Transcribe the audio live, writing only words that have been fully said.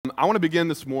I want to begin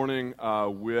this morning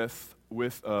with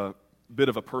a bit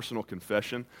of a personal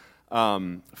confession.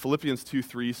 Philippians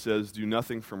 2:3 says, "Do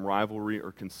nothing from rivalry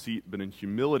or conceit, but in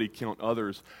humility count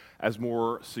others as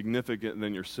more significant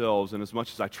than yourselves." And as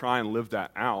much as I try and live that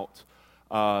out,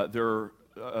 there are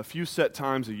a few set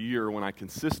times a year when I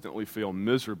consistently fail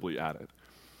miserably at it.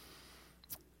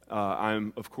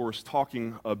 I'm, of course,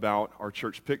 talking about our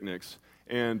church picnics,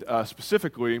 and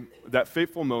specifically that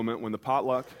fateful moment when the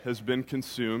potluck has been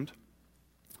consumed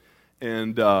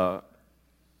and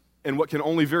what can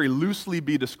only very loosely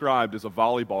be described as a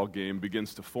volleyball game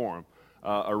begins to form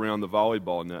around the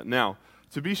volleyball net. Now,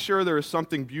 to be sure, there is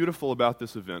something beautiful about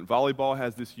this event. Volleyball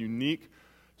has this unique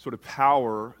sort of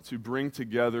power to bring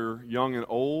together young and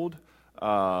old,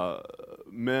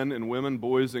 men and women,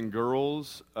 boys and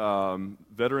girls,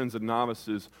 veterans and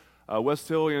novices, West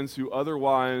Hillians who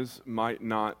otherwise might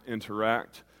not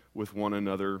interact with one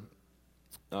another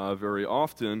very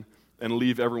often, and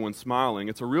leave everyone smiling.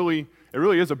 It really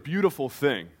is a beautiful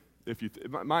thing. If you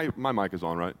my mic is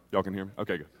on, right? Y'all can hear me?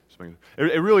 Okay, good.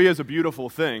 It really is a beautiful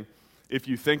thing if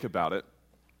you think about it.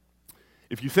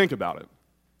 If you think about it.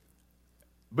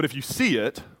 But if you see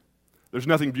it, there's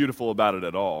nothing beautiful about it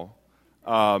at all.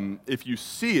 If you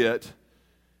see it,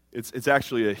 it's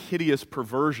actually a hideous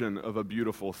perversion of a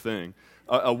beautiful thing.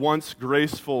 A once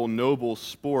graceful, noble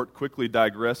sport quickly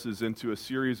digresses into a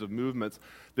series of movements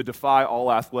that defy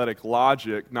all athletic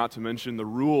logic, not to mention the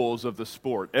rules of the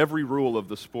sport. Every rule of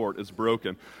the sport is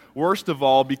broken. Worst of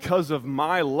all, because of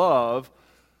my love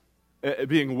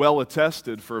being well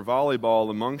attested for volleyball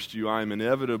amongst you, I am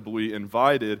inevitably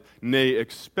invited, nay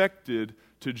expected,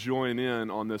 to join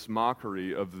in on this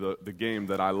mockery of the game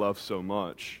that I love so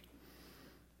much.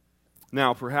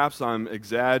 Now, perhaps I'm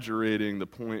exaggerating the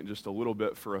point just a little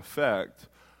bit for effect,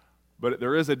 but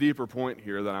there is a deeper point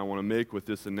here that I want to make with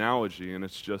this analogy, and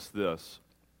it's just this.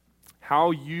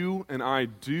 How you and I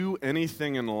do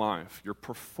anything in life, your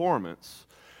performance,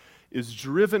 is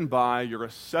driven by your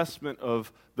assessment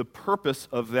of the purpose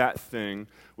of that thing,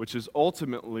 which is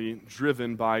ultimately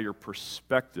driven by your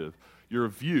perspective, your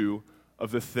view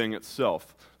of the thing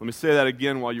itself. Let me say that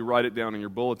again while you write it down in your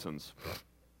bulletins.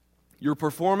 Your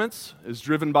performance is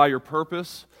driven by your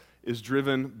purpose, is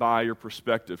driven by your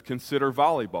perspective. Consider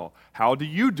volleyball. How do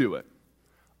you do it?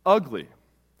 Ugly.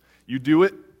 You do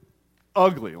it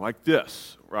ugly, like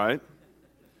this, right?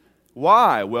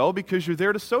 Why? Well, because you're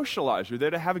there to socialize. You're there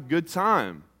to have a good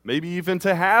time, maybe even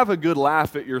to have a good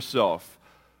laugh at yourself.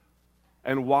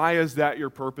 And why is that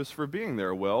your purpose for being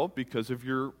there? Well, because of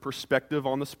your perspective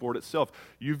on the sport itself.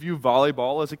 You view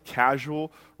volleyball as a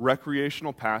casual,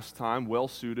 recreational pastime,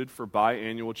 well-suited for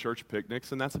biannual church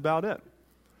picnics, and that's about it.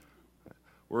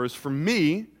 Whereas for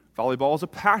me, volleyball is a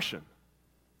passion.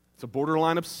 It's a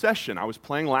borderline obsession. I was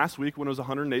playing last week when it was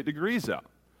 108 degrees out.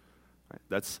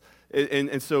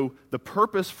 And so the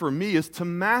purpose for me is to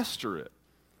master it.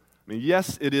 I mean,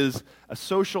 yes, it is a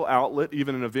social outlet,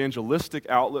 even an evangelistic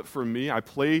outlet for me. I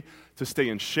play to stay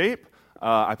in shape.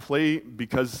 I play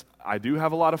because I do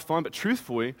have a lot of fun, but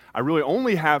truthfully, I really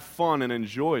only have fun and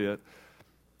enjoy it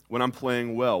when I'm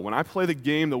playing well. When I play the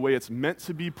game the way it's meant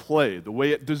to be played, the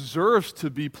way it deserves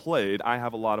to be played, I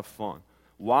have a lot of fun.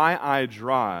 Why I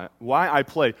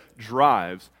play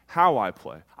drives how I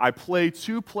play. I play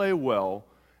to play well,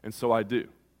 and so I do.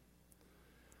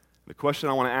 The question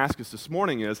I want to ask us this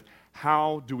morning is,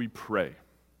 how do we pray?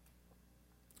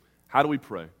 How do we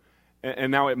pray?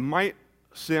 And now it might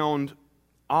sound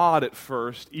odd at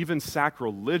first, even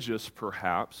sacrilegious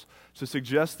perhaps, to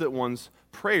suggest that one's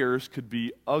prayers could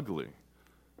be ugly.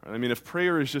 I mean, if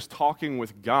prayer is just talking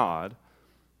with God,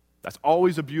 that's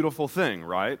always a beautiful thing,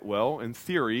 right? Well, in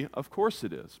theory, of course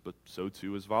it is, but so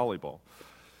too is volleyball.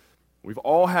 We've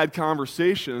all had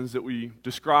conversations that we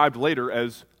described later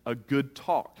as a good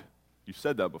talk. You've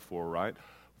said that before, right?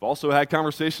 We've also had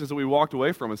conversations that we walked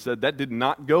away from and said, that did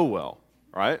not go well,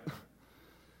 right?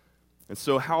 And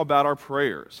so how about our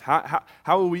prayers? How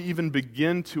will we even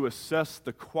begin to assess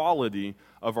the quality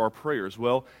of our prayers?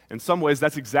 Well, in some ways,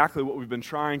 that's exactly what we've been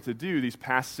trying to do these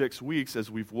past 6 weeks as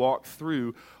we've walked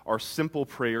through our Simple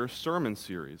Prayer sermon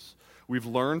series. We've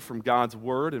learned from God's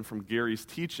Word and from Gary's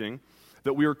teaching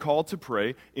that we are called to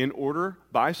pray in order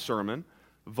by sermon,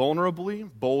 vulnerably,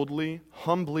 boldly,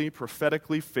 humbly,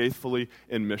 prophetically, faithfully,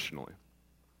 and missionally.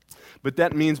 But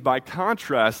that means, by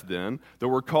contrast, then, that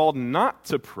we're called not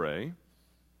to pray,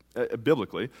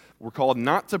 biblically, we're called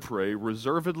not to pray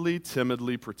reservedly,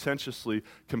 timidly, pretentiously,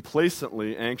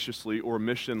 complacently, anxiously, or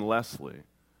missionlessly.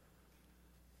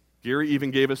 Gary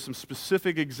even gave us some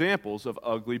specific examples of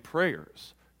ugly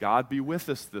prayers. God be with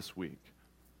us this week.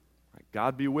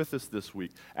 God, be with us this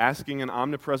week. Asking an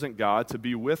omnipresent God to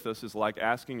be with us is like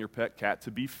asking your pet cat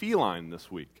to be feline this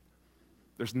week.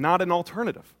 There's not an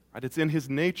alternative, right? It's in his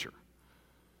nature.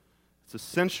 It's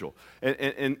essential.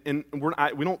 And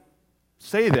we don't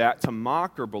say that to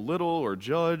mock or belittle or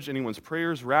judge anyone's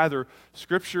prayers. Rather,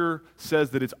 Scripture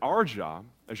says that it's our job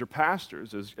as your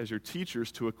pastors, as your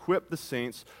teachers, to equip the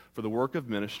saints for the work of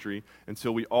ministry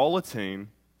until we all attain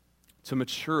to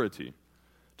maturity,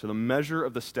 to the measure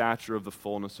of the stature of the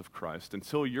fullness of Christ,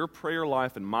 until your prayer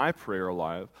life and my prayer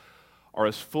life are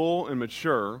as full and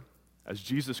mature as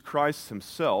Jesus Christ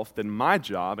himself. Then my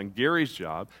job and Gary's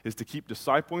job is to keep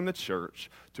discipling the church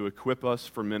to equip us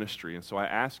for ministry. And so I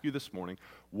ask you this morning,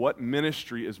 what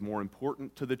ministry is more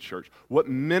important to the church? What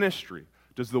ministry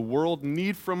does the world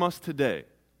need from us today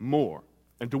more?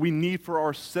 And do we need for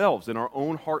ourselves in our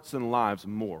own hearts and lives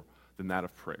more than that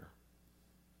of prayer?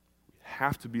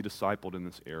 Have to be discipled in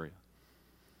this area.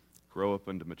 Grow up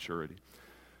into maturity.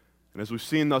 And as we've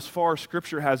seen thus far,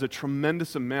 Scripture has a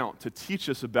tremendous amount to teach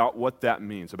us about what that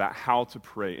means, about how to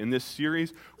pray. In this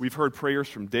series, we've heard prayers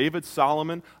from David,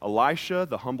 Solomon, Elisha,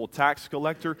 the humble tax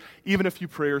collector, even a few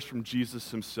prayers from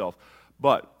Jesus himself.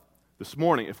 But this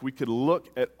morning, if we could look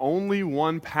at only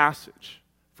one passage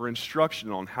for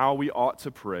instruction on how we ought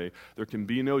to pray, there can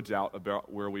be no doubt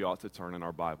about where we ought to turn in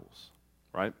our Bibles,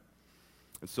 right?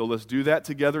 And so let's do that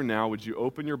together now. Would you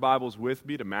open your Bibles with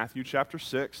me to Matthew chapter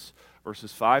 6,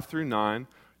 verses 5 through 9.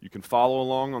 You can follow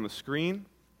along on the screen.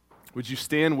 Would you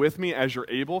stand with me as you're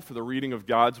able for the reading of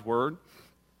God's Word?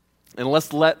 And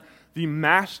let's let the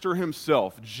Master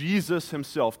himself, Jesus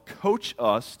himself, coach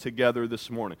us together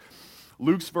this morning.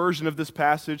 Luke's version of this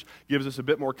passage gives us a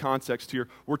bit more context here.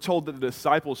 We're told that the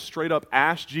disciples straight up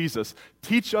asked Jesus,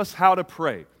 "Teach us how to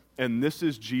pray." And this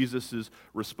is Jesus'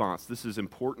 response. This is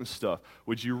important stuff.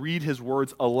 Would you read his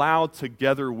words aloud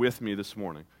together with me this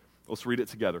morning? Let's read it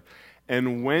together.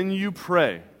 "And when you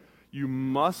pray, you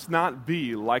must not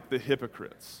be like the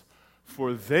hypocrites,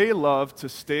 for they love to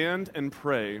stand and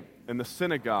pray in the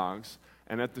synagogues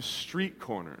and at the street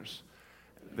corners.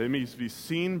 They may be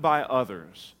seen by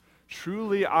others.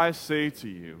 Truly I say to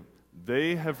you,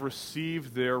 they have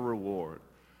received their reward.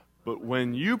 But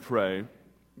when you pray,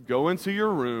 go into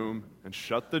your room and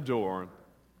shut the door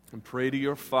and pray to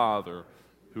your Father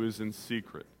who is in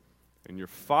secret. And your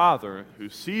Father who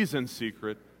sees in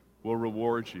secret will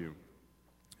reward you.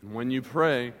 And when you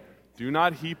pray, do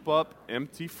not heap up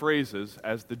empty phrases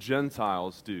as the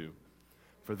Gentiles do,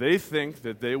 for they think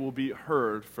that they will be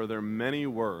heard for their many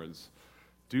words.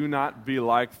 Do not be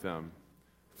like them,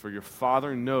 for your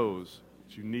Father knows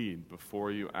what you need before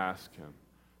you ask him.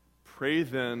 Pray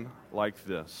then like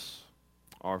this.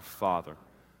 Our Father."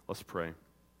 Let's pray.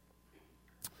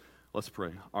 Let's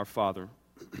pray. Our Father,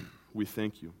 we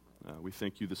thank you. We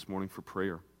thank you this morning for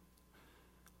prayer.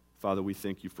 Father, we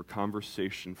thank you for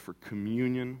conversation, for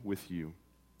communion with you,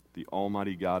 the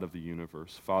Almighty God of the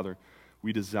universe. Father,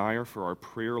 we desire for our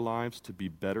prayer lives to be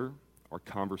better, our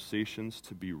conversations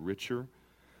to be richer,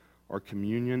 our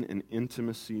communion and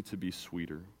intimacy to be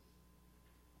sweeter.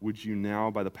 Would you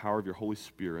now, by the power of your Holy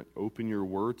Spirit, open your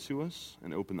word to us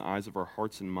and open the eyes of our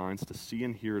hearts and minds to see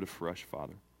and hear it afresh,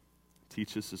 Father.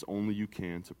 Teach us as only you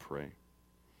can to pray.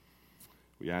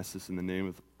 We ask this in the name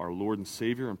of our Lord and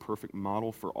Savior and perfect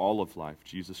model for all of life,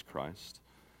 Jesus Christ,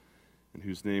 in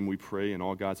whose name we pray, and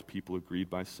all God's people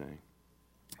agreed by saying,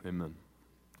 Amen.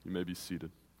 You may be seated.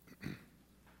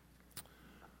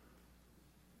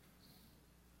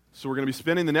 So we're going to be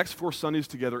spending the next 4 Sundays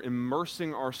together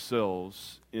immersing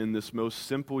ourselves in this most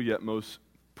simple yet most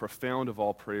profound of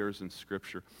all prayers in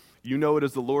Scripture. You know it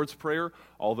as the Lord's Prayer,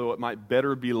 although it might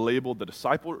better be labeled the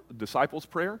disciples'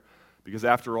 prayer, because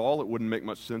after all, it wouldn't make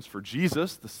much sense for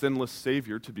Jesus, the sinless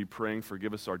Savior, to be praying,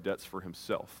 "Forgive us our debts," for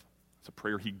himself. It's a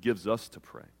prayer he gives us to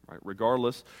pray, right?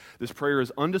 Regardless, this prayer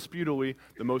is undisputably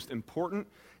the most important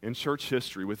in church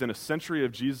history. Within a century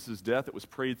of Jesus' death, it was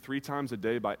prayed 3 times a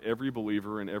day by every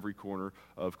believer in every corner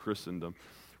of Christendom.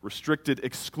 Restricted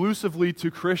exclusively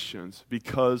to Christians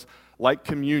because, like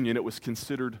communion, it was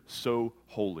considered so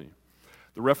holy.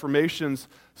 The Reformation's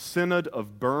Synod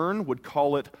of Bern would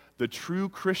call it the true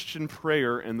Christian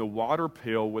prayer and the water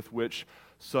pail with which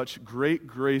such great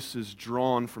grace is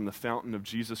drawn from the fountain of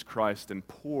Jesus Christ and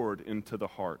poured into the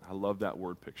heart. I love that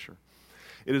word picture.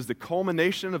 It is the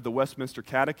culmination of the Westminster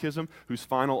Catechism, whose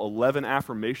final 11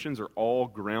 affirmations are all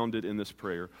grounded in this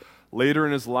prayer. Later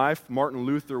in his life, Martin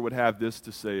Luther would have this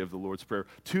to say of the Lord's Prayer: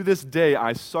 "To this day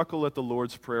I suckle at the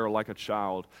Lord's Prayer like a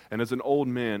child, and as an old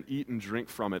man eat and drink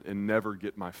from it and never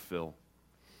get my fill."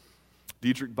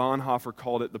 Dietrich Bonhoeffer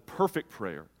called it the perfect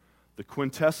prayer, the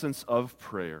quintessence of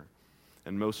prayer.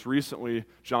 And most recently,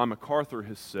 John MacArthur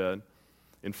has said,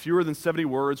 in fewer than 70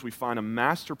 words, we find a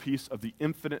masterpiece of the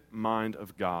infinite mind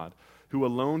of God, who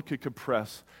alone could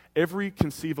compress every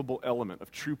conceivable element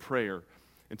of true prayer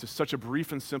into such a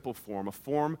brief and simple form, a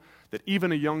form that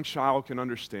even a young child can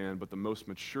understand, but the most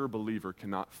mature believer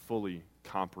cannot fully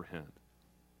comprehend.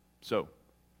 So,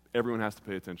 everyone has to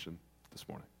pay attention this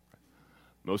morning.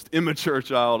 Most immature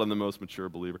child and the most mature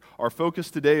believer. Our focus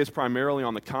today is primarily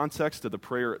on the context of the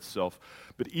prayer itself.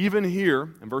 But even here,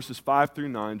 in verses 5 through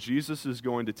 9, Jesus is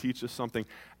going to teach us something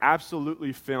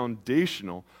absolutely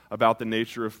foundational about the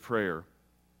nature of prayer.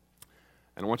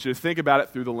 And I want you to think about it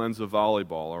through the lens of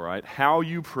volleyball, all right? How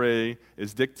you pray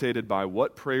is dictated by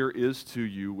what prayer is to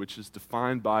you, which is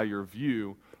defined by your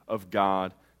view of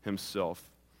God Himself.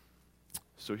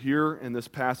 So here in this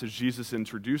passage, Jesus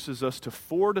introduces us to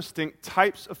 4 distinct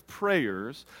types of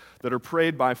prayers that are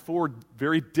prayed by 4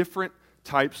 very different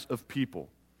types of people.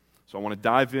 So I want to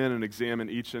dive in and examine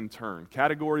each in turn.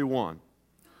 Category 1.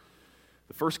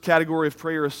 The first category of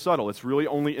prayer is subtle. It's really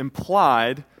only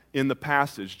implied in the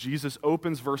passage. Jesus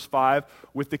opens verse 5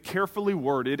 with the carefully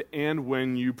worded, "and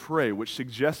when you pray," which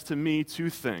suggests to me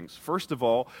 2 things. First of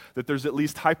all, that there's at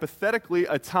least hypothetically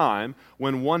a time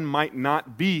when one might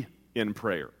not be in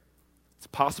prayer. It's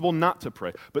possible not to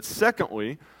pray. But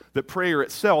secondly, that prayer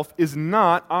itself is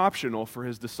not optional for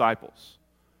His disciples.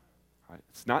 Right?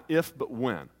 It's not if, but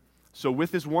when. So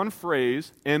with this one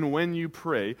phrase, "and when you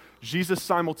pray," Jesus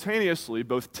simultaneously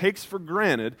both takes for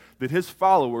granted that His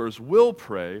followers will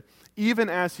pray, even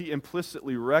as He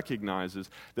implicitly recognizes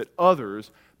that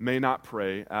others may not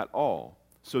pray at all.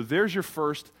 So there's your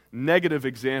first negative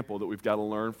example that we've got to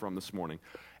learn from this morning.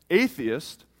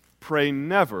 Atheists pray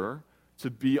never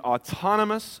to be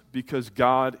autonomous because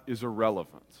God is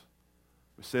irrelevant.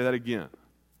 We say that again.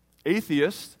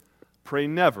 Atheists pray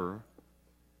never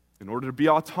in order to be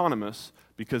autonomous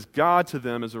because God to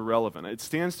them is irrelevant. It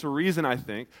stands to reason, I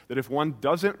think, that if one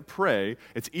doesn't pray,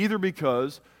 it's either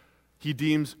because he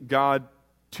deems God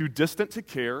too distant to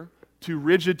care, too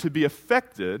rigid to be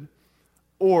affected,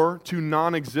 or too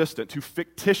non-existent, too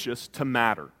fictitious to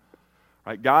matter.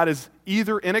 Right? God is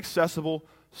either inaccessible,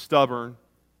 stubborn,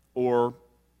 or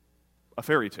a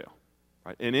fairy tale.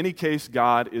 Right? In any case,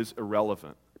 God is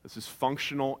irrelevant. This is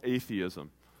functional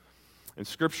atheism. And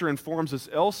Scripture informs us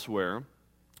elsewhere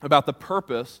about the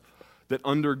purpose that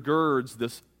undergirds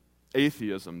this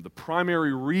atheism, the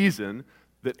primary reason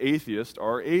that atheists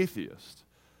are atheists.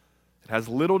 It has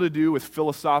little to do with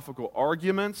philosophical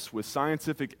arguments, with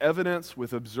scientific evidence,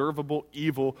 with observable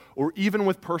evil, or even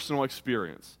with personal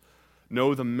experience.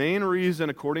 No, the main reason,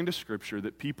 according to Scripture,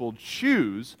 that people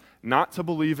choose not to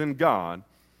believe in God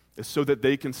is so that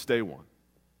they can stay one.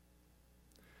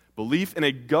 Belief in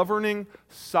a governing,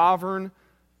 sovereign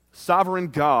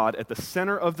God at the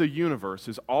center of the universe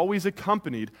is always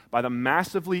accompanied by the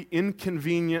massively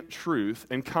inconvenient truth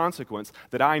and consequence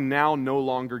that I now no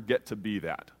longer get to be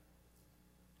that.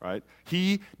 Right?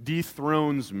 He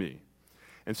dethrones me.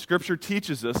 And Scripture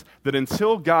teaches us that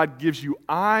until God gives you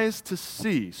eyes to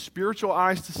see, spiritual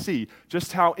eyes to see,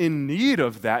 just how in need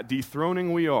of that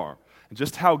dethroning we are, and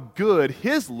just how good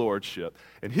His lordship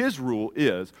and His rule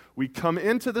is, we come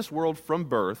into this world from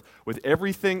birth with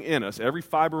everything in us, every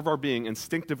fiber of our being,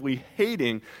 instinctively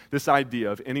hating this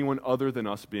idea of anyone other than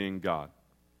us being God.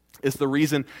 It's the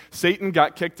reason Satan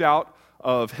got kicked out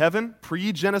of heaven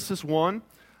pre-Genesis 1.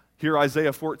 Here,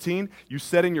 Isaiah 14, "You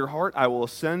said in your heart, I will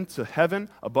ascend to heaven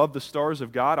above the stars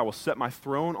of God. I will set my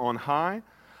throne on high.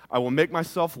 I will make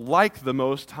myself like the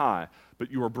Most High.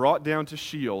 But you were brought down to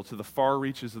Sheol, to the far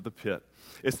reaches of the pit."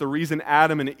 It's the reason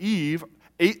Adam and Eve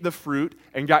ate the fruit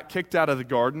and got kicked out of the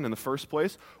garden in the first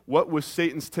place. What was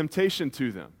Satan's temptation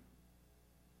to them?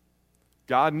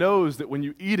 God knows that when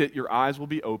you eat it, your eyes will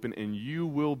be open and you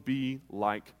will be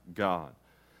like God.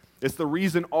 It's the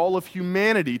reason all of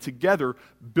humanity together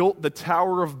built the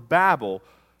Tower of Babel,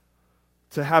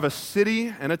 to have a city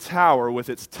and a tower with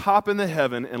its top in the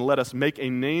heaven and let us make a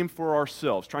name for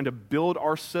ourselves, trying to build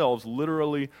ourselves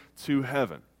literally to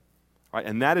heaven. Right?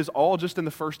 And that is all just in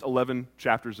the first 11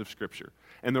 chapters of Scripture.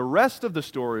 And the rest of the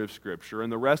story of Scripture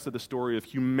and the rest of the story of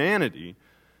humanity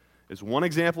is one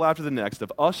example after the next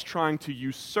of us trying to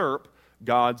usurp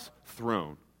God's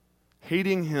throne,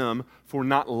 hating Him for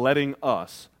not letting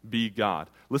us be God.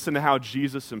 Listen to how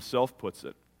Jesus Himself puts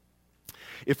it.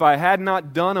 "If I had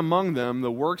not done among them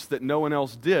the works that no one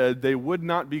else did, they would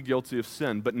not be guilty of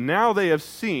sin. But now they have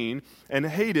seen and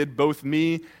hated both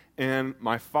me and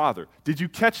my Father." Did you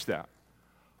catch that?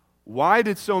 Why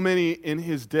did so many in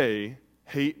His day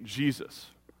hate Jesus?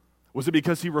 Was it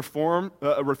because He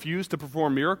refused to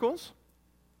perform miracles?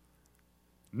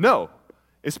 No.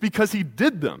 It's because he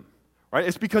did them, right?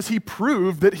 It's because he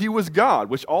proved that he was God,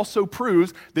 which also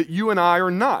proves that you and I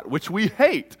are not, which we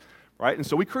hate, right? And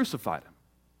so we crucified him.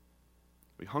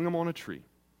 We hung him on a tree.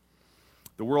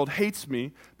 The world hates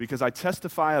me because I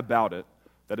testify about it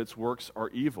that its works are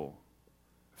evil.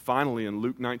 Finally, in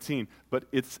Luke 19, but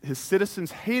his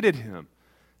citizens hated him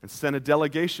and sent a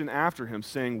delegation after him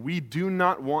saying, we do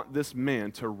not want this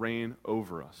man to reign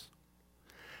over us.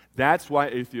 That's why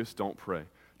atheists don't pray.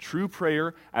 True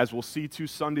prayer, as we'll see 2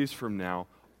 Sundays from now,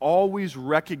 always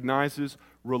recognizes,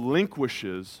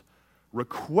 relinquishes,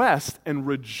 requests, and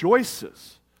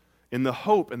rejoices in the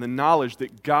hope and the knowledge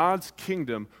that God's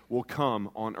kingdom will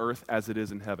come on earth as it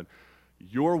is in heaven.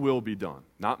 Your will be done,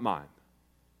 not mine.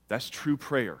 That's true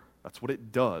prayer. That's what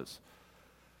it does.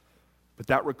 But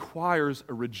that requires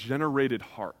a regenerated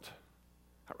heart.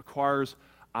 That requires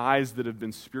eyes that have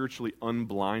been spiritually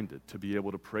unblinded to be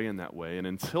able to pray in that way. And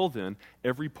until then,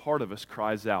 every part of us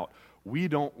cries out, we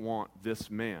don't want this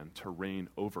man to reign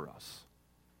over us.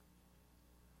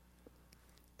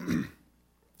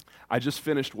 I just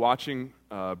finished watching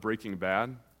Breaking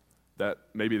Bad.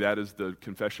 Maybe that is the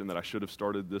confession that I should have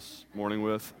started this morning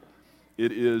with.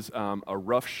 It is a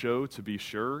rough show, to be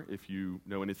sure, if you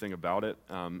know anything about it.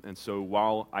 And so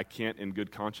while I can't, in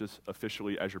good conscience,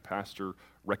 officially as your pastor,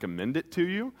 recommend it to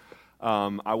you,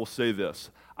 I will say this.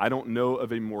 I don't know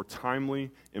of a more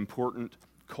timely, important,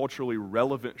 culturally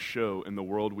relevant show in the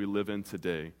world we live in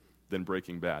today than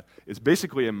Breaking Bad. It's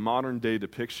basically a modern-day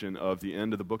depiction of the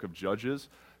end of the book of Judges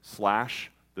 /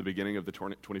 the beginning of the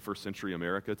 21st century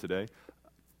America today.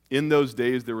 In those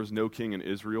days, there was no king in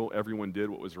Israel. Everyone did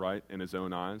what was right in his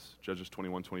own eyes. Judges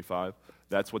 21-25.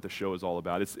 That's what the show is all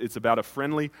about. It's about a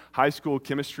friendly high school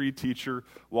chemistry teacher,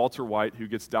 Walter White, who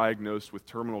gets diagnosed with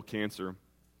terminal cancer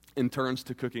and turns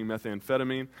to cooking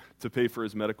methamphetamine to pay for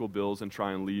his medical bills and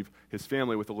try and leave his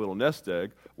family with a little nest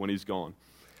egg when he's gone.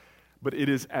 But it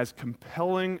is as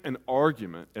compelling an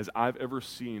argument as I've ever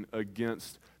seen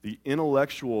against the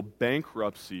intellectual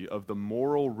bankruptcy of the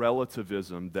moral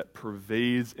relativism that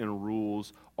pervades and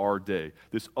rules our day.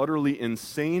 This utterly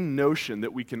insane notion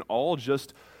that we can all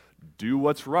just do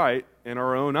what's right in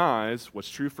our own eyes. What's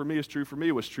true for me is true for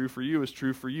me. What's true for you is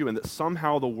true for you. And that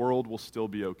somehow the world will still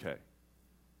be okay.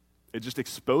 It just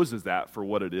exposes that for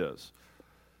what it is.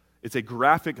 It's a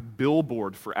graphic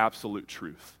billboard for absolute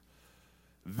truth.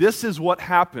 This is what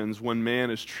happens when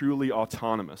man is truly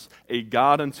autonomous, a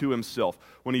God unto himself,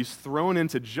 when he's thrown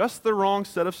into just the wrong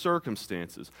set of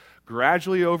circumstances.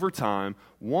 Gradually over time,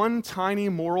 one tiny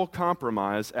moral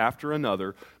compromise after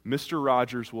another, Mr.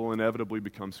 Rogers will inevitably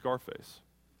become Scarface.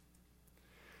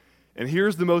 And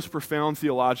here's the most profound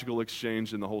theological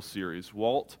exchange in the whole series.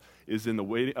 Walt is in the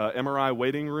MRI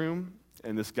waiting room,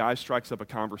 and this guy strikes up a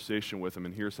conversation with him,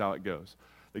 and here's how it goes.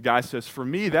 The guy says, for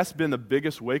me, that's been the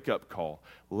biggest wake-up call.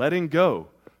 Letting go,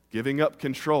 giving up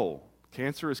control.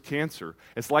 Cancer is cancer.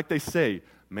 It's like they say,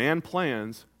 man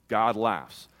plans, God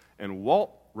laughs. And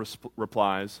Walt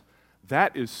replies,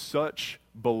 that is such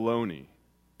baloney.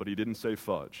 But he didn't say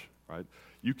fudge, right?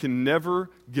 You can never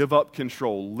give up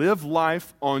control. Live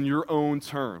life on your own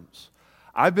terms.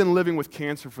 I've been living with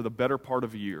cancer for the better part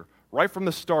of a year. Right from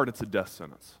the start, it's a death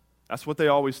sentence. That's what they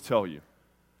always tell you.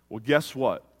 Well, guess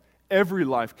what? Every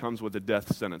life comes with a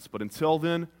death sentence, but until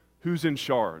then, who's in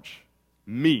charge?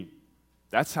 Me.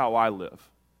 That's how I live.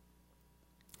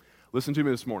 Listen to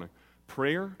me this morning.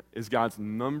 Prayer is God's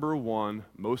number one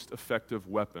most effective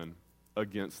weapon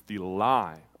against the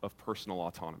lie of personal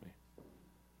autonomy,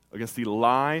 against the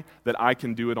lie that I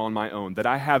can do it on my own, that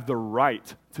I have the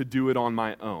right to do it on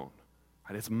my own.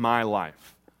 Right? It's my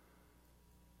life.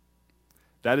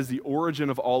 That is the origin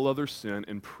of all other sin,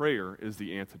 and prayer is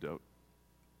the antidote.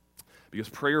 Because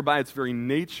prayer, by its very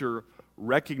nature,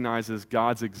 recognizes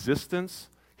God's existence,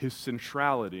 his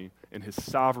centrality, and his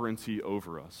sovereignty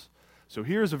over us. So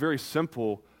here's a very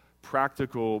simple,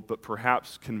 practical, but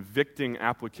perhaps convicting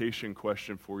application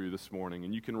question for you this morning.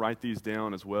 And you can write these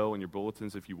down as well in your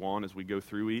bulletins if you want as we go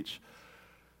through each.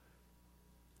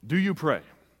 Do you pray?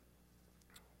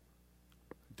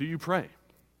 Do you pray?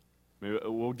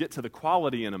 We'll get to the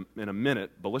quality in a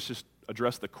minute, but let's just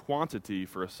address the quantity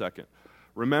for a second.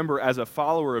 Remember, as a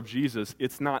follower of Jesus,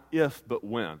 it's not if, but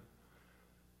when.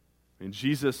 In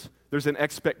Jesus, there's an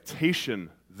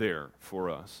expectation there for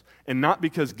us. And not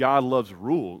because God loves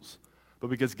rules, but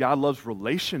because God loves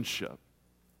relationship.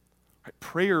 Right?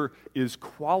 Prayer is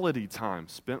quality time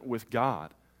spent with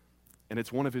God, and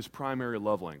it's one of his primary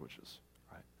love languages.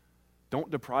 Right? Don't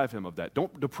deprive him of that.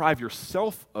 Don't deprive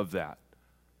yourself of that.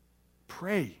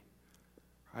 Pray.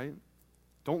 Right?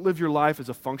 Don't live your life as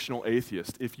a functional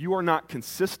atheist. If you are not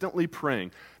consistently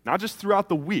praying, not just throughout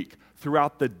the week,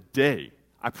 throughout the day,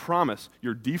 I promise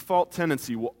your default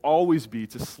tendency will always be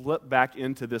to slip back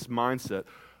into this mindset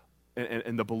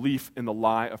and the belief in the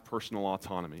lie of personal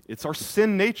autonomy. It's our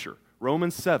sin nature.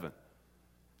 Romans 7.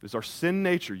 It's our sin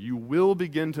nature. You will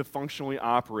begin to functionally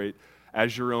operate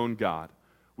as your own God.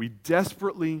 We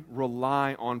desperately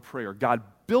rely on prayer. God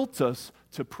built us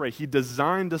to pray. He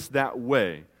designed us that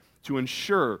way to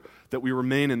ensure that we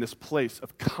remain in this place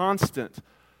of constant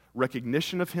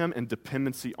recognition of Him and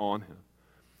dependency on Him.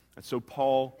 And so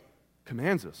Paul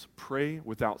commands us, pray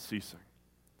without ceasing.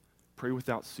 Pray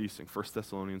without ceasing, 1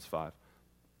 Thessalonians 5.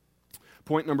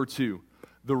 Point number 2,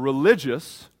 the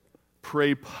religious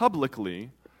pray publicly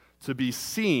to be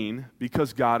seen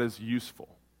because God is useful.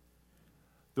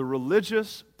 The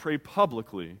religious pray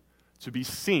publicly to be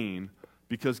seen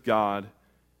because God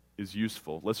is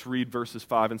useful. Let's read verses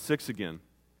 5 and 6 again.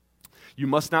 You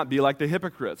must not be like the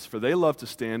hypocrites, for they love to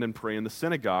stand and pray in the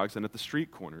synagogues and at the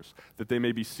street corners, that they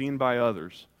may be seen by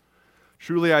others.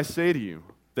 Truly I say to you,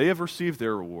 they have received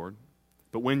their reward.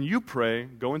 But when you pray,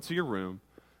 go into your room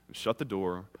and shut the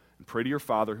door and pray to your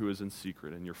Father who is in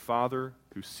secret, and your Father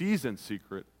who sees in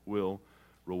secret will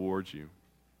reward you.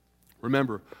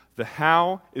 Remember, the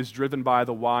how is driven by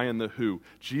the why and the who.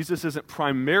 Jesus isn't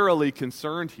primarily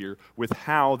concerned here with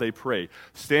how they pray.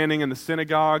 Standing in the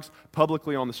synagogues,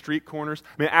 publicly on the street corners.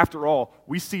 I mean, after all,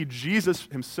 we see Jesus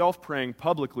himself praying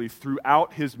publicly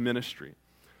throughout his ministry.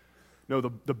 No,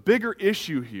 the bigger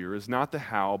issue here is not the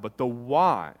how, but the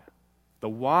why. The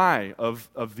why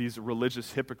of these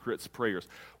religious hypocrites' prayers.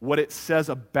 What it says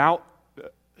about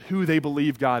who they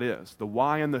believe God is, the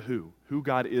why and the who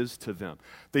God is to them.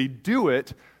 They do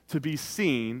it to be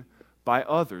seen by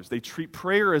others. They treat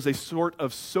prayer as a sort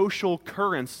of social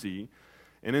currency,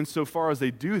 and insofar as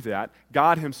they do that,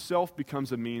 God himself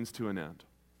becomes a means to an end.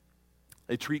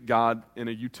 They treat God in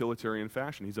a utilitarian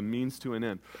fashion. He's a means to an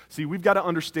end. See, we've got to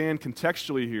understand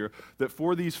contextually here that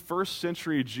for these first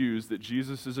century Jews that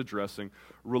Jesus is addressing,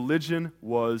 religion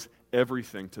was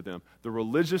everything to them. The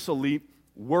religious elite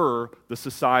were the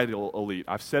societal elite.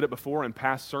 I've said it before in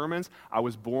past sermons. I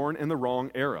was born in the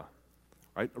wrong era.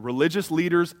 Right? Religious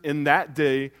leaders in that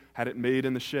day had it made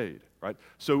in the shade. Right?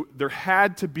 So there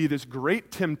had to be this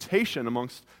great temptation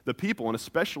amongst the people, and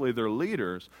especially their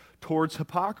leaders, towards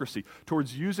hypocrisy,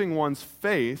 towards using one's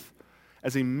faith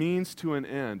as a means to an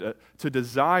end, to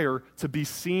desire to be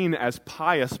seen as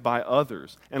pious by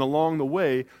others, and along the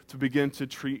way to begin to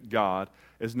treat God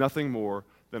as nothing more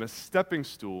than a stepping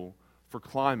stool for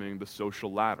climbing the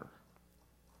social ladder.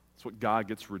 That's what God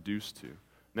gets reduced to.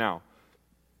 Now,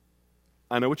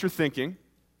 I know what you're thinking,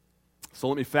 so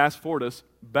let me fast forward us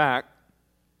back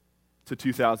to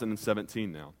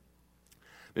 2017 now.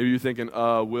 Maybe you're thinking,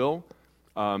 Will,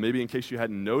 maybe in case you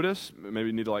hadn't noticed, maybe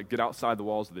you need to get outside the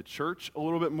walls of the church a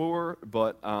little bit more,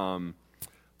 but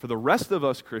for the rest of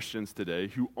us Christians today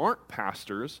who aren't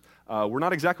pastors, we're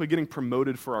not exactly getting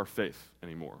promoted for our faith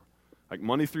anymore. Like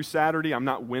Monday through Saturday, I'm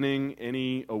not winning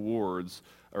any awards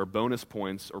or bonus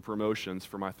points or promotions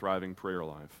for my thriving prayer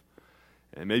life.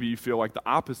 And maybe you feel like the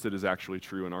opposite is actually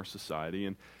true in our society,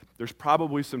 and there's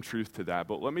probably some truth to that.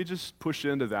 But let me just push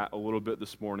into that a little bit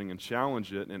this morning and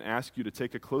challenge it and ask you to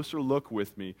take a closer look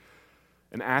with me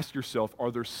and ask yourself,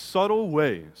 are there subtle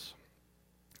ways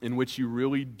in which you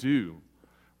really do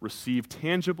receive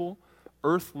tangible,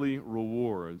 earthly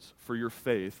rewards for your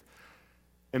faith,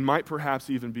 and might perhaps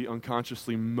even be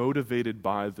unconsciously motivated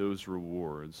by those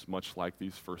rewards, much like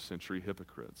these first century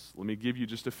hypocrites? Let me give you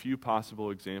just a few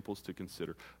possible examples to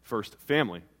consider. First,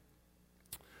 family.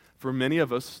 For many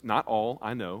of us, not all,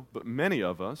 I know, but many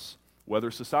of us,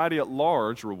 whether society at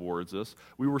large rewards us,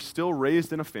 we were still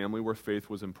raised in a family where faith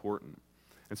was important.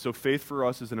 And so faith for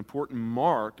us is an important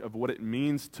mark of what it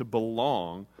means to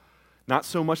belong, not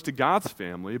so much to God's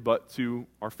family, but to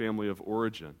our family of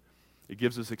origin. It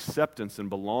gives us acceptance and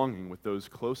belonging with those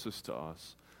closest to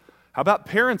us. How about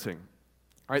parenting?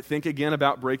 All right, think again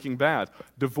about Breaking Bad.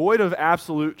 Devoid of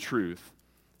absolute truth,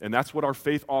 and that's what our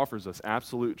faith offers us,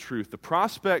 absolute truth. The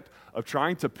prospect of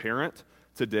trying to parent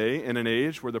today in an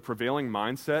age where the prevailing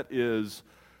mindset is,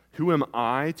 who am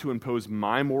I to impose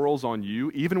my morals on you,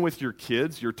 even with your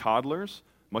kids, your toddlers,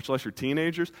 much less your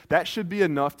teenagers, that should be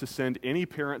enough to send any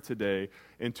parent today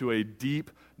into a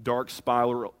deep, dark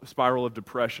spiral of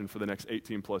depression for the next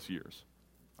 18 plus years.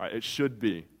 Right? It should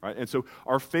be. Right? And so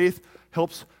our faith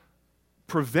helps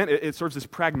prevent, it serves this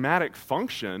pragmatic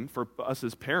function for us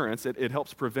as parents. It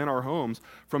helps prevent our homes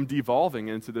from devolving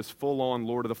into this full-on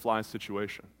Lord of the Flies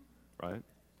situation. Right?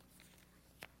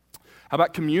 How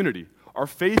about community? Our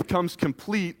faith comes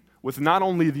complete with not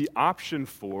only the option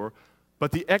for,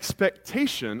 but the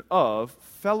expectation of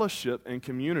fellowship and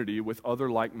community with other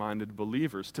like-minded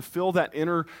believers, to fill that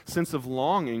inner sense of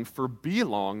longing for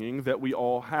belonging that we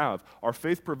all have. Our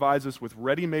faith provides us with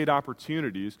ready-made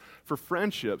opportunities for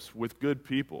friendships with good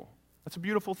people. That's a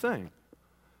beautiful thing.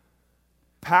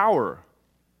 Power.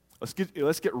 Let's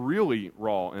get really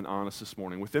raw and honest this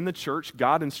morning. Within the church,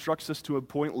 God instructs us to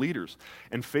appoint leaders,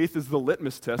 and faith is the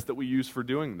litmus test that we use for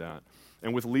doing that.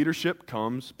 And with leadership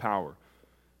comes power.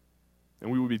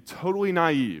 And we would be totally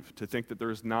naive to think that there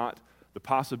is not the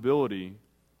possibility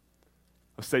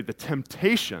of, say, the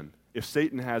temptation, if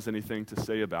Satan has anything to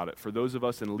say about it, for those of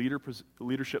us in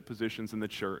leadership positions in the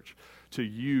church to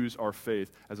use our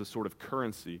faith as a sort of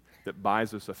currency that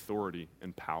buys us authority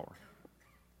and power.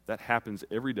 That happens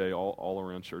every day all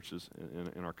around churches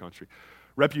in our country.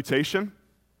 Reputation,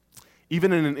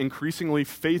 even in an increasingly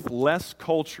faithless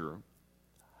culture,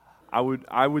 I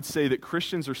would say that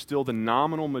Christians are still the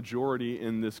nominal majority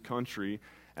in this country,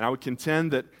 and I would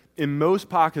contend that in most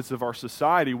pockets of our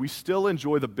society, we still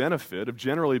enjoy the benefit of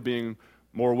generally being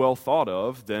more well thought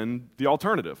of than the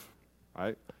alternative,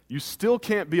 right? You still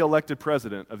can't be elected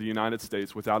president of the United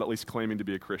States without at least claiming to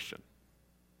be a Christian.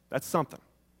 That's something.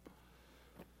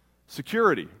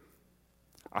 Security.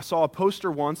 I saw a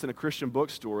poster once in a Christian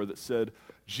bookstore that said,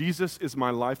 "Jesus is my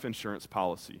life insurance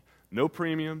policy. No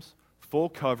premiums, full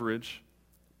coverage,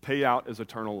 payout is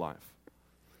eternal life."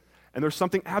 And there's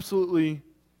something absolutely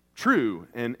true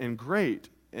and great,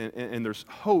 and there's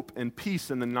hope and peace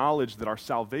in the knowledge that our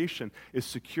salvation is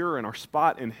secure and our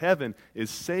spot in heaven is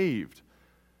saved.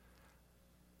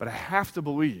 But I have to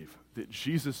believe that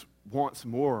Jesus wants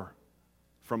more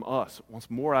from us, wants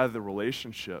more out of the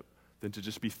relationship than to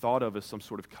just be thought of as some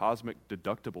sort of cosmic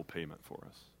deductible payment for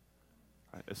us,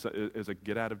 right? As a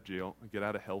get out of jail, get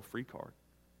out of hell free card.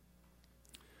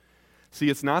 See,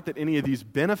 it's not that any of these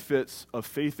benefits of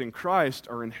faith in Christ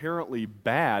are inherently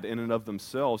bad in and of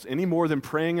themselves, any more than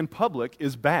praying in public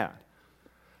is bad.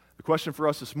 The question for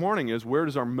us this morning is, where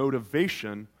does our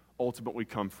motivation ultimately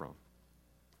come from?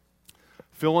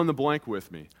 Fill in the blank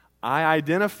with me. I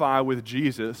identify with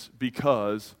Jesus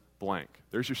because blank.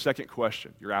 There's your second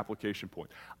question, your application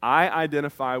point. I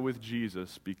identify with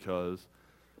Jesus because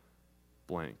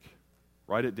blank.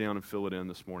 Write it down and fill it in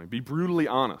this morning. Be brutally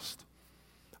honest.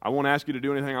 I won't ask you to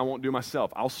do anything I won't do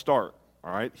myself. I'll start,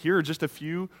 all right? Here are just a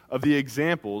few of the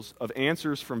examples of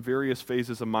answers from various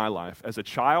phases of my life. As a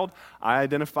child, I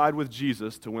identified with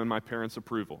Jesus to win my parents'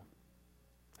 approval.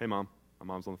 Hey, Mom. My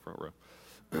mom's on the front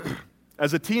row.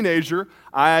 As a teenager,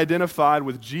 I identified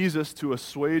with Jesus to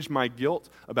assuage my guilt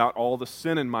about all the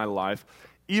sin in my life,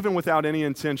 even without any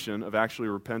intention of actually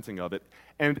repenting of it,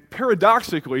 and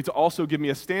paradoxically, to also give me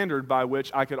a standard by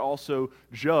which I could also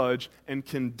judge and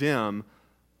condemn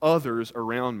others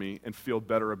around me and feel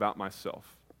better about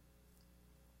myself.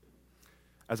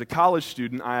 As a college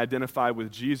student, I identified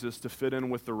with Jesus to fit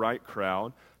in with the right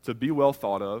crowd, to be well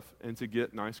thought of, and to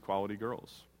get nice quality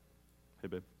girls. Hey,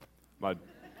 babe. My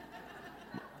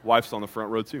wife's on the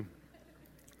front row, too.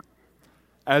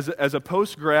 As a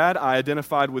post-grad, I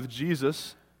identified with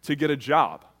Jesus to get a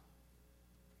job.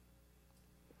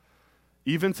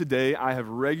 Even today, I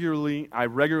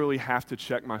regularly have to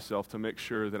check myself to make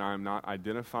sure that I am not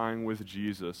identifying with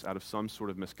Jesus out of some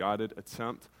sort of misguided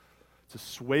attempt to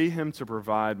sway him to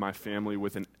provide my family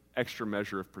with an extra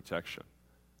measure of protection.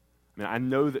 I mean, I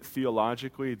know that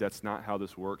theologically that's not how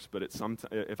this works, but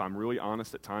if I'm really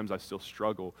honest, at times I still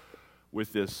struggle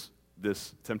with this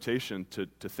temptation to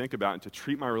think about and to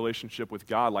treat my relationship with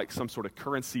God like some sort of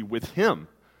currency with him,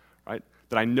 right?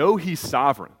 That I know he's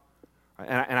sovereign.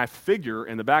 And I figure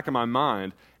in the back of my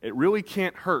mind, it really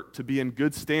can't hurt to be in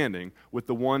good standing with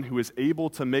the one who is able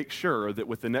to make sure that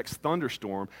with the next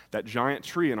thunderstorm, that giant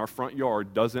tree in our front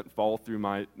yard doesn't fall through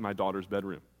my daughter's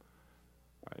bedroom.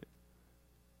 Right?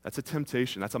 That's a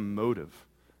temptation. That's a motive.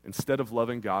 Instead of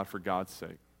loving God for God's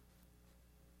sake.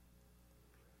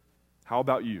 How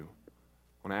about you?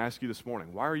 I want to ask you this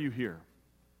morning, why are you here?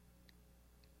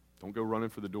 Don't go running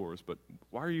for the doors, but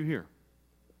why are you here?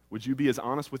 Would you be as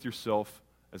honest with yourself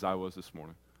as I was this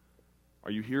morning?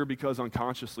 Are you here because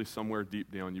unconsciously somewhere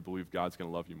deep down you believe God's going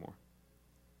to love you more?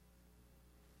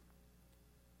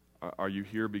 Are you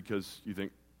here because you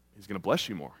think he's going to bless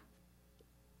you more?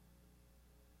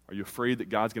 Are you afraid that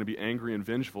God's going to be angry and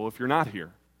vengeful if you're not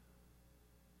here?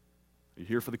 Are you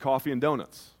here for the coffee and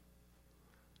donuts?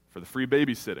 For the free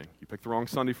babysitting? You picked the wrong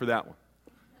Sunday for that one.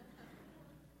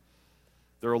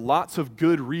 There are lots of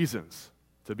good reasons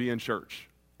to be in church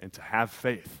and to have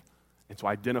faith and to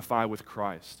identify with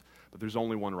Christ. But there's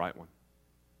only one right one.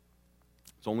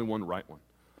 There's only one right one.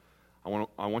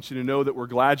 I want you to know that we're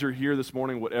glad you're here this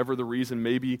morning, whatever the reason.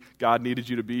 Maybe God needed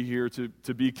you to be here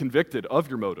to be convicted of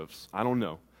your motives. I don't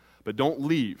know. But don't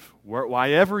leave.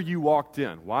 Whyever you walked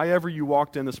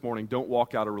in this morning, don't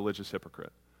walk out a religious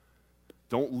hypocrite.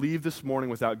 Don't leave this morning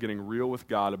without getting real with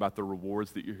God about the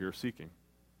rewards that you're here seeking.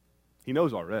 He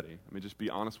knows already. I mean, just be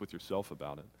honest with yourself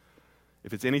about it.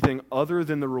 If it's anything other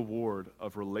than the reward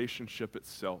of relationship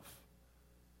itself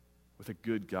with a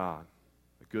good God,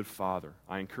 a good Father,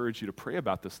 I encourage you to pray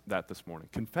about that this morning.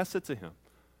 Confess it to Him.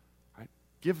 Right?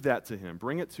 Give that to Him.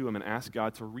 Bring it to Him and ask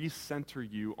God to recenter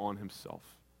you on Himself.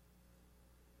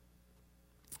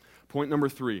 Point number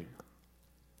 3.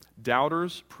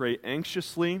 Doubters pray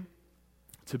anxiously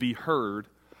to be heard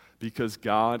because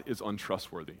God is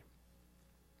untrustworthy.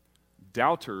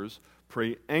 Doubters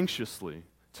pray anxiously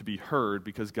to be heard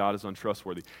because God is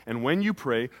untrustworthy. And when you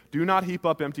pray, do not heap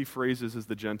up empty phrases as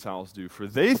the Gentiles do, for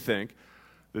they think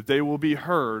that they will be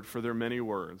heard for their many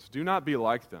words. Do not be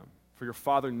like them, for your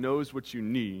Father knows what you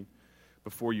need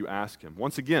before you ask Him.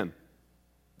 Once again,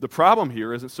 the problem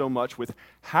here isn't so much with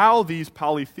how these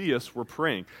polytheists were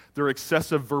praying, their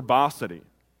excessive verbosity,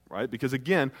 right? Because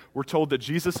again, we're told that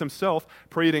Jesus Himself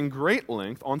prayed in great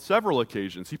length on several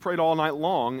occasions. He prayed all night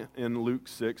long in Luke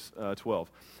 6:12.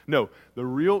 No, the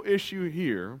real issue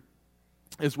here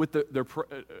is with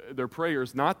their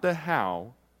prayers, not the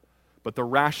how, but the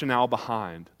rationale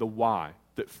behind, the why,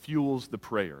 that fuels the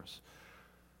prayers.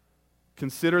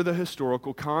 Consider the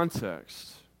historical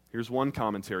context. Here's one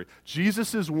commentary.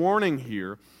 Jesus' warning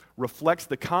here reflects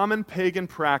the common pagan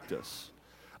practice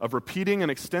of repeating an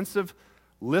extensive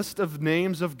list of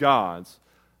names of gods,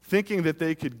 thinking that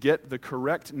they could get the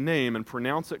correct name and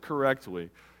pronounce it correctly.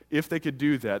 If they could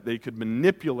do that, they could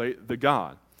manipulate the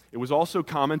god. It was also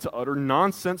common to utter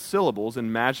nonsense syllables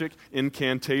and magic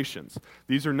incantations.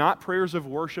 These are not prayers of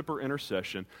worship or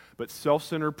intercession, but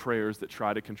self-centered prayers that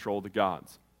try to control the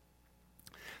gods.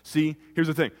 See, here's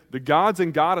the thing. The gods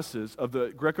and goddesses of the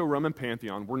Greco-Roman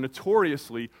pantheon were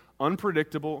notoriously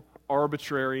unpredictable,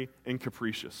 arbitrary, and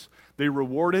capricious. They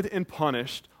rewarded and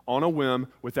punished on a whim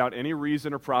without any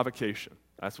reason or provocation.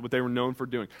 That's what they were known for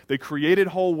doing. They created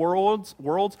whole worlds,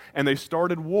 and they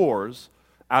started wars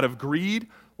out of greed,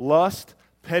 lust,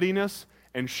 pettiness,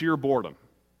 and sheer boredom.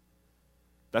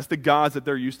 That's the gods that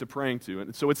they're used to praying to.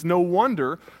 And so it's no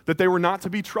wonder that they were not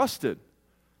to be trusted.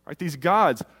 Right? These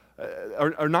gods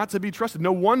are not to be trusted.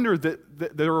 No wonder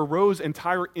that there arose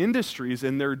entire industries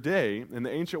in their day, in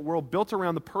the ancient world, built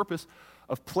around the purpose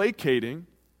of placating,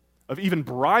 of even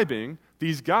bribing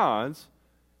these gods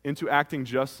into acting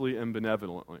justly and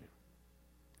benevolently.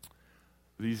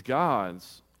 These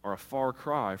gods are a far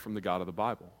cry from the God of the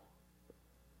Bible.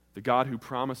 The God who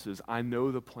promises, I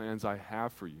know the plans I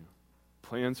have for you,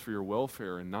 plans for your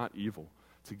welfare and not evil,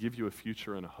 to give you a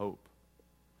future and a hope.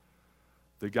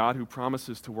 The God who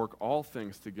promises to work all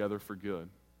things together for good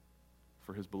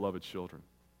for His beloved children.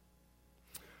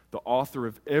 The author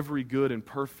of every good and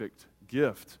perfect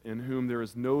gift, in whom there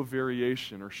is no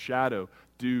variation or shadow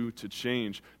due to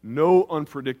change, no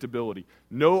unpredictability,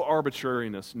 no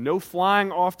arbitrariness, no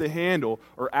flying off the handle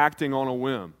or acting on a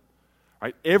whim.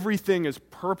 Right? Everything is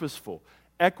purposeful,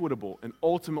 equitable, and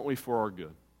ultimately for our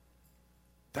good.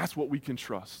 That's what we can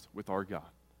trust with our God.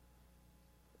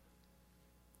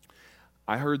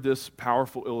 I heard this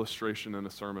powerful illustration in a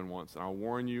sermon once, and I'll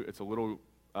warn you, it's a little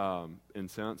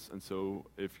intense, and so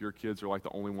if your kids are like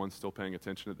the only ones still paying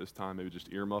attention at this time, maybe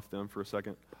just earmuff them for a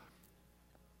second.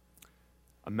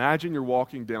 Imagine you're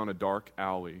walking down a dark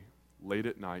alley late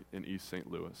at night in East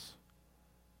St. Louis.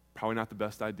 Probably not the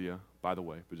best idea, by the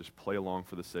way, but just play along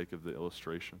for the sake of the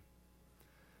illustration.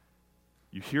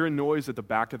 You hear a noise at the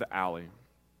back of the alley,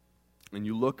 and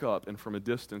you look up, and from a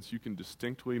distance, you can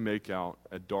distinctly make out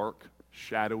a dark,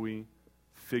 shadowy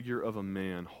figure of a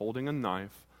man holding a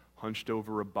knife, hunched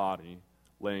over a body,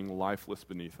 laying lifeless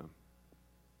beneath him.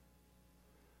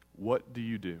 What do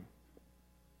you do?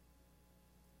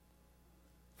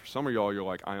 For some of y'all, you're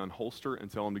like, I unholster and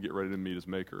tell him to get ready to meet his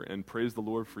maker. And praise the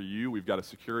Lord for you. We've got a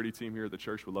security team here at the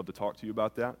church. We'd love to talk to you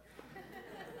about that.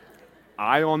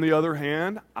 I, on the other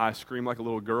hand, I scream like a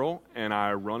little girl, and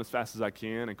I run as fast as I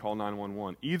can and call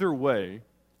 911. Either way,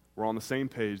 we're on the same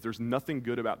page. There's nothing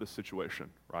good about this situation,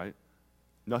 right?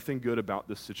 Nothing good about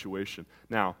this situation.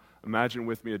 Now, imagine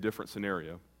with me a different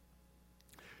scenario.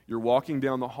 You're walking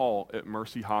down the hall at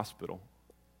Mercy Hospital.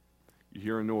 You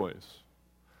hear a noise.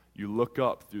 You look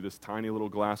up through this tiny little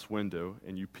glass window,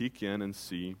 and you peek in and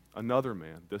see another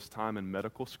man, this time in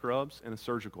medical scrubs and a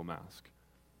surgical mask.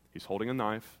 He's holding a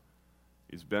knife.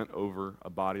 He's bent over a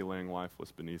body laying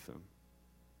lifeless beneath him.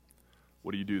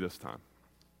 What do you do this time?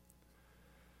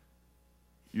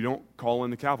 You don't call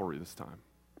in the cavalry this time,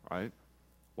 right?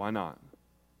 Why not?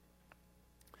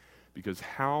 Because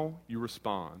how you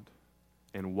respond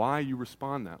and why you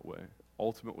respond that way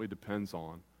ultimately depends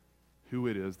on who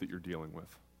it is that you're dealing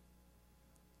with.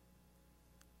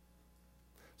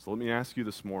 So let me ask you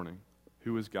this morning,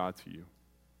 who is God to you?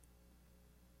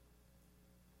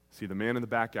 Is he the man in the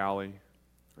back alley,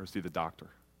 or is he the doctor?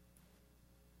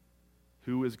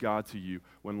 Who is God to you?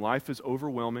 When life is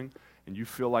overwhelming and you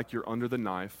feel like you're under the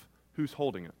knife, who's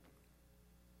holding it?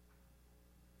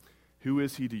 Who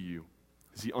is he to you?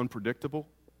 Is he unpredictable,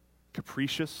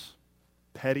 capricious,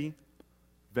 petty,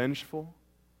 vengeful?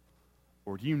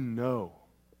 Or do you know,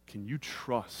 can you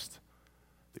trust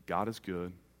that God is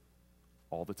good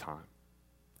all the time?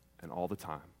 And all the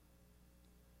time,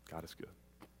 God is good.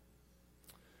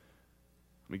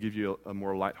 Let me give you a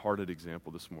more lighthearted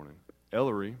example this morning.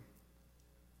 Ellery,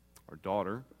 our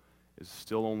daughter, is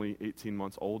still only 18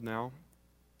 months old now.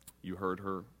 You heard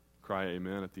her cry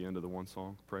amen at the end of the one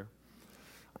song prayer.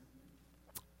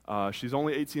 She's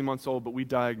only 18 months old, but we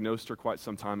diagnosed her quite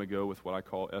some time ago with what I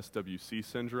call SWC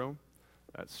syndrome.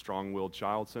 That's strong-willed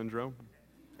child syndrome.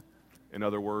 In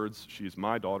other words, she's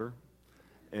my daughter.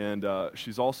 And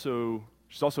she's also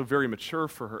very mature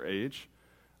for her age.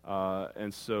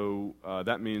 And so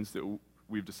that means that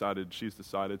she's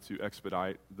decided to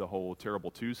expedite the whole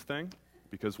terrible twos thing,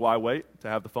 because why wait to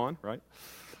have the fun, right?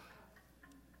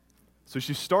 So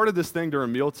she started this thing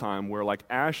during mealtime where, like,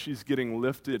 as she's getting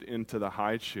lifted into the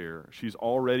high chair, she's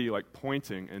already, like,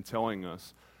 pointing and telling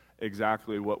us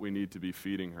exactly what we need to be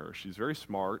feeding her. She's very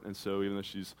smart, and so even though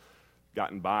she's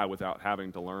gotten by without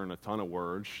having to learn a ton of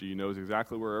words, she knows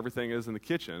exactly where everything is in the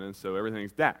kitchen, and so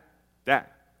everything's that,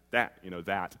 that.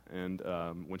 And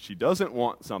when she doesn't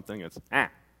want something, it's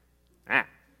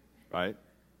right?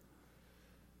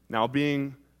 Now,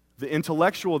 being the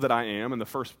intellectual that I am and the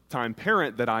first-time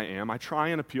parent that I am, I try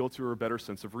and appeal to her better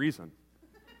sense of reason.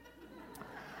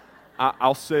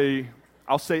 I'll say,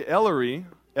 Ellery,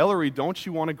 don't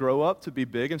you want to grow up to be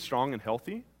big and strong and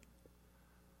healthy?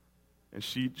 And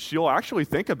she'll actually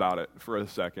think about it for a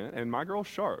second, and my girl's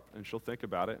sharp, and she'll think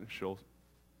about it, and she'll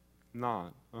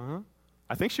nod.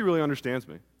 I think she really understands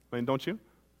me. I mean, don't you?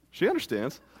 She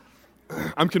understands.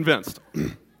 I'm convinced.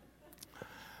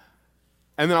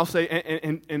 And then I'll say,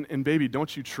 and baby,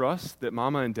 don't you trust that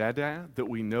mama and dada, that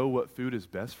we know what food is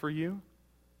best for you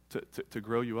to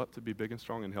grow you up to be big and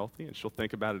strong and healthy? And she'll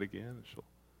think about it again, and she'll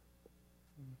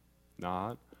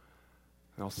nod.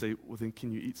 And I'll say, well, then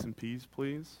can you eat some peas,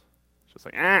 please?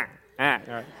 She'll say, all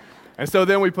right. And so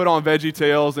then we put on Veggie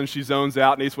Tales, and she zones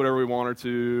out and eats whatever we want her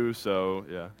to. So,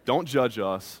 yeah, don't judge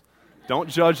us. Don't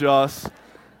judge us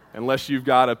unless you've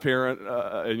got a parent,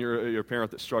 and you're a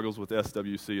parent that struggles with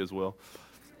SWC as well.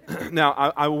 Now,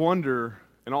 I wonder,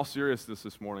 in all seriousness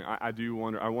this morning, I do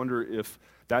wonder, I wonder if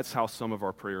that's how some of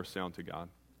our prayers sound to God.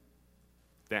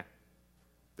 Da,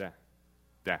 da,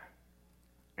 da,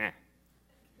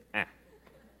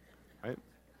 right?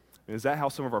 Is that how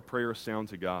some of our prayers sound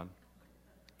to God?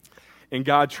 And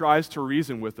God tries to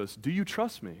reason with us. Do you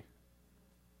trust me?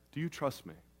 Do you trust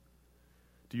me?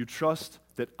 Do you trust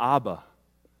that Abba,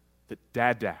 that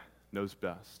Dada knows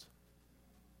best?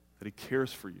 That he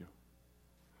cares for you?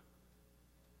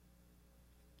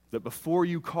 That before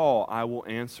you call, I will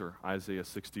answer, Isaiah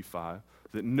 65.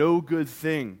 That no good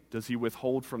thing does he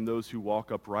withhold from those who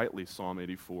walk uprightly, Psalm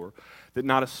 84. That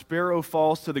not a sparrow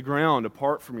falls to the ground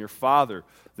apart from your Father.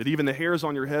 That even the hairs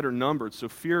on your head are numbered. So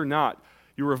fear not.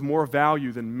 You are of more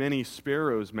value than many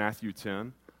sparrows, Matthew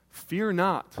 10. Fear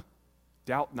not,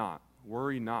 doubt not,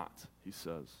 worry not, he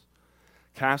says.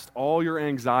 Cast all your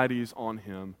anxieties on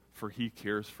him, for he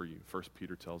cares for you, 1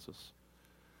 Peter tells us.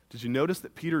 Did you notice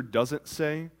that Peter doesn't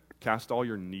say, cast all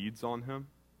your needs on him?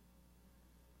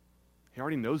 He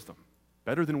already knows them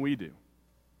better than we do.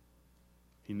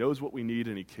 He knows what we need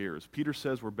and he cares. Peter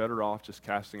says we're better off just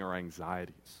casting our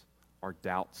anxieties, our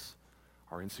doubts,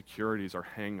 our insecurities, our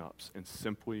hang-ups, and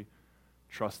simply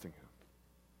trusting him.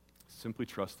 Simply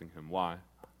trusting him. Why?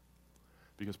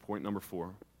 Because point number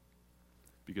 4,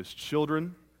 because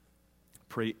children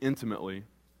pray intimately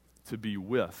to be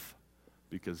with,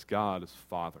 because God is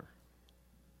Father.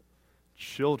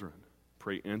 Children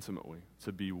pray intimately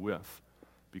to be with,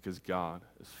 because God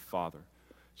is Father.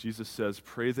 Jesus says,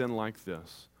 pray then like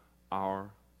this,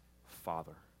 our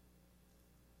Father.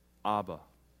 Abba,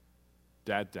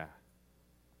 Dada.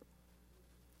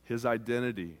 His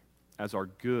identity as our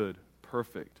good,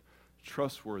 perfect,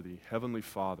 trustworthy Heavenly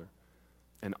Father,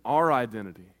 and our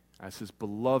identity as his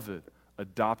beloved,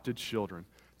 adopted children,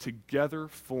 together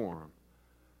form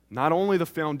not only the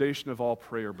foundation of all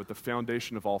prayer, but the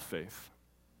foundation of all faith.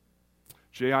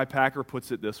 J.I. Packer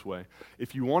puts it this way: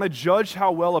 if you want to judge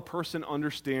how well a person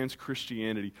understands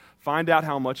Christianity, find out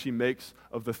how much he makes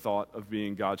of the thought of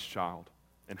being God's child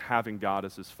and having God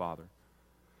as his father.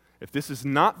 If this is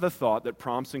not the thought that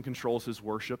prompts and controls his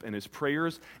worship and his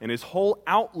prayers and his whole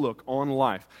outlook on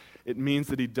life, it means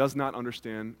that he does not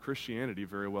understand Christianity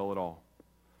very well at all.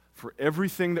 For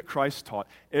everything that Christ taught,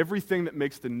 everything that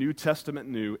makes the New Testament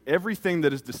new, everything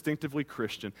that is distinctively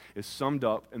Christian is summed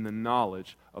up in the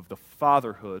knowledge of the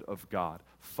fatherhood of God.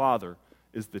 Father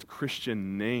is the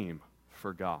Christian name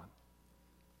for God.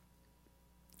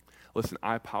 Listen,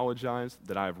 I apologize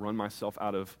that I have run myself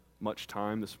out of much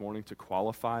time this morning to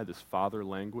qualify this father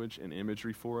language and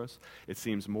imagery for us. It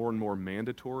seems more and more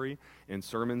mandatory in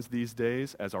sermons these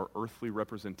days as our earthly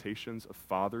representations of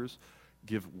fathers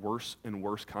give worse and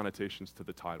worse connotations to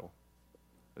the title.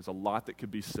 There's a lot that could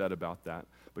be said about that.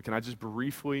 But can I just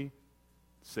briefly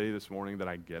say this morning that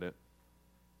I get it?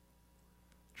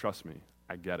 Trust me,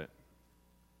 I get it.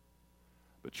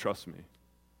 But trust me,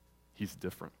 he's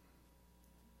different.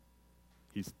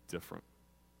 He's different.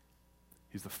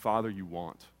 He's the father you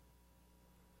want.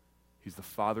 He's the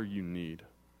father you need.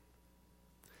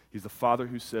 He's the father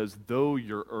who says, though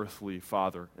your earthly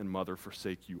father and mother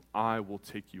forsake you, I will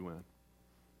take you in.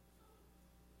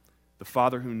 The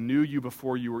Father who knew you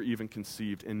before you were even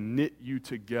conceived and knit you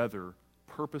together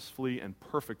purposefully and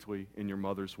perfectly in your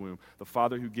mother's womb. The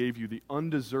Father who gave you the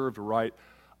undeserved right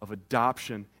of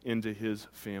adoption into his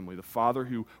family. The Father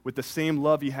who, with the same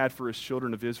love he had for his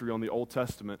children of Israel in the Old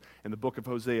Testament and the book of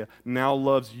Hosea, now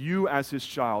loves you as his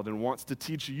child and wants to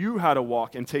teach you how to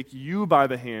walk and take you by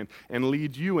the hand and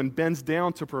lead you and bends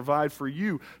down to provide for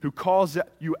you, who calls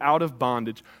you out of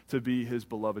bondage to be his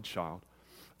beloved child.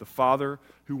 The Father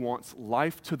who wants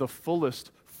life to the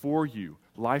fullest for you,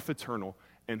 life eternal,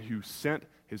 and who sent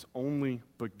his only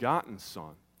begotten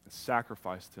Son and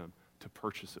sacrificed him to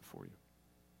purchase it for you.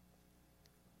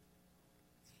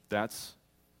 That's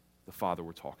the Father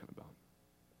we're talking about.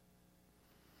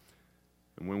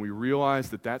 And when we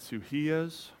realize that that's who he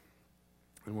is,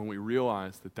 and when we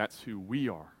realize that that's who we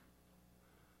are,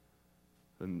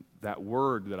 then that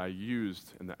word that I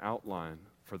used in the outline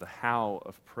for the how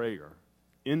of prayer,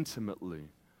 intimately,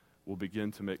 will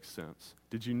begin to make sense.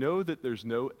 Did you know that there's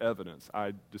no evidence?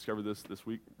 I discovered this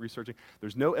week researching.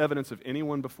 There's no evidence of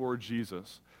anyone before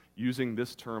Jesus using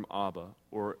this term Abba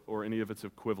or any of its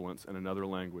equivalents in another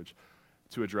language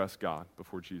to address God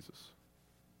before Jesus.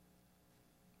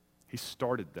 He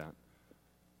started that.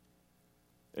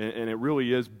 And it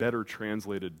really is better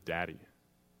translated daddy.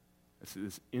 It's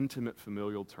this intimate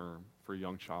familial term for a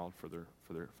young child for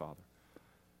their father.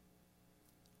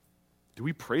 Do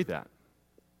we pray that?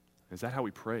 Is that how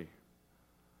we pray?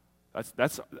 I'm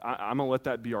going to let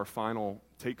that be our final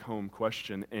take-home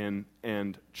question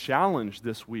and challenge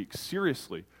this week.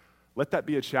 Seriously, let that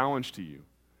be a challenge to you.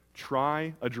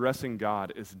 Try addressing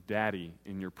God as daddy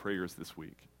in your prayers this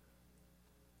week.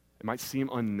 It might seem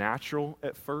unnatural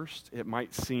at first. It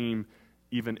might seem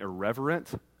even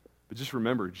irreverent. But just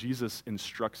remember, Jesus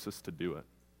instructs us to do it.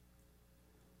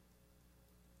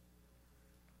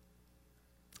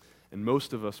 And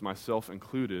most of us, myself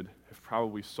included, have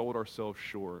probably sold ourselves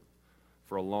short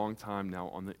for a long time now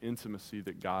on the intimacy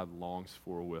that God longs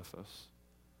for with us,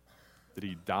 that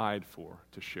he died for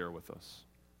to share with us.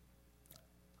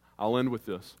 I'll end with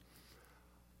this.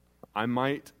 I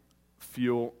might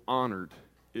feel honored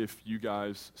if you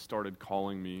guys started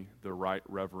calling me the Right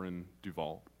Reverend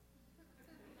Duval.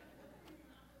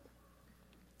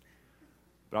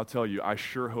 But I'll tell you, I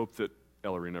sure hope that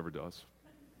Ellery never does.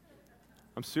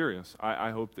 I'm serious.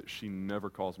 I hope that she never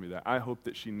calls me that. I hope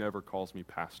that she never calls me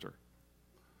pastor.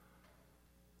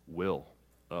 Will.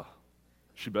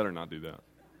 She better not do that.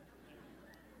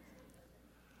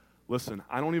 Listen,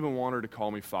 I don't even want her to call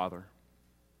me father.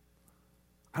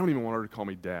 I don't even want her to call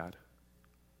me dad.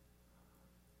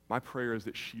 My prayer is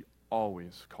that she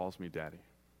always calls me daddy.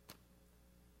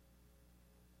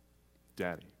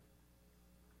 Daddy.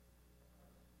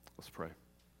 Let's pray.